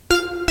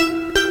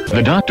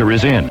The doctor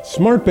is in.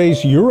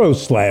 SmartBase Euro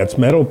Slats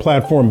metal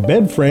platform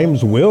bed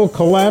frames will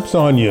collapse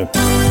on you.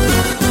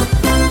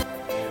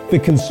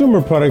 The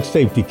Consumer Product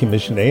Safety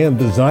Commission and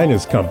the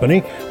Zinus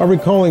Company are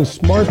recalling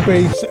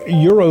SmartBase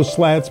Euro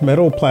Slats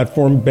metal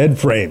platform bed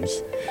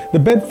frames. The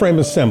bed frame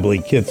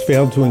assembly kits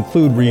failed to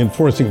include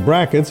reinforcing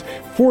brackets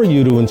for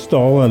you to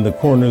install on the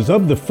corners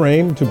of the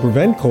frame to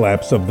prevent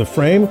collapse of the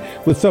frame,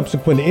 with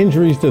subsequent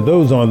injuries to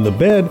those on the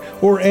bed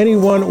or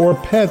anyone or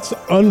pets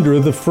under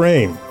the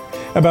frame.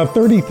 About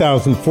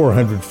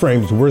 30,400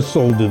 frames were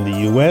sold in the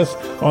U.S.,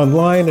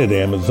 online at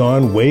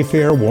Amazon,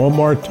 Wayfair,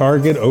 Walmart,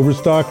 Target,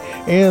 Overstock,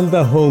 and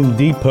the Home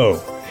Depot.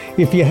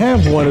 If you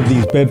have one of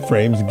these bed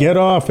frames, get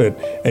off it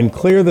and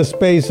clear the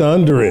space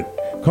under it.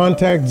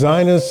 Contact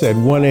Zinus at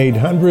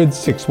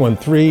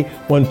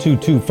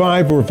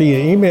 1-800-613-1225 or via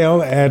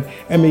email at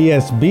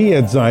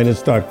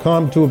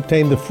mesb@zinus.com to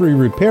obtain the free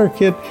repair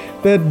kit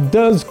that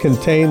does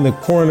contain the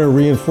corner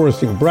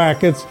reinforcing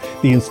brackets,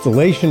 the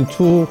installation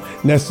tool,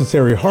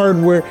 necessary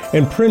hardware,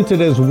 and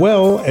printed as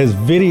well as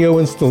video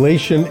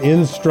installation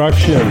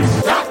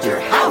instructions. Dr.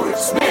 Howard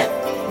Smith,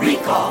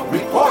 recall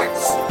report.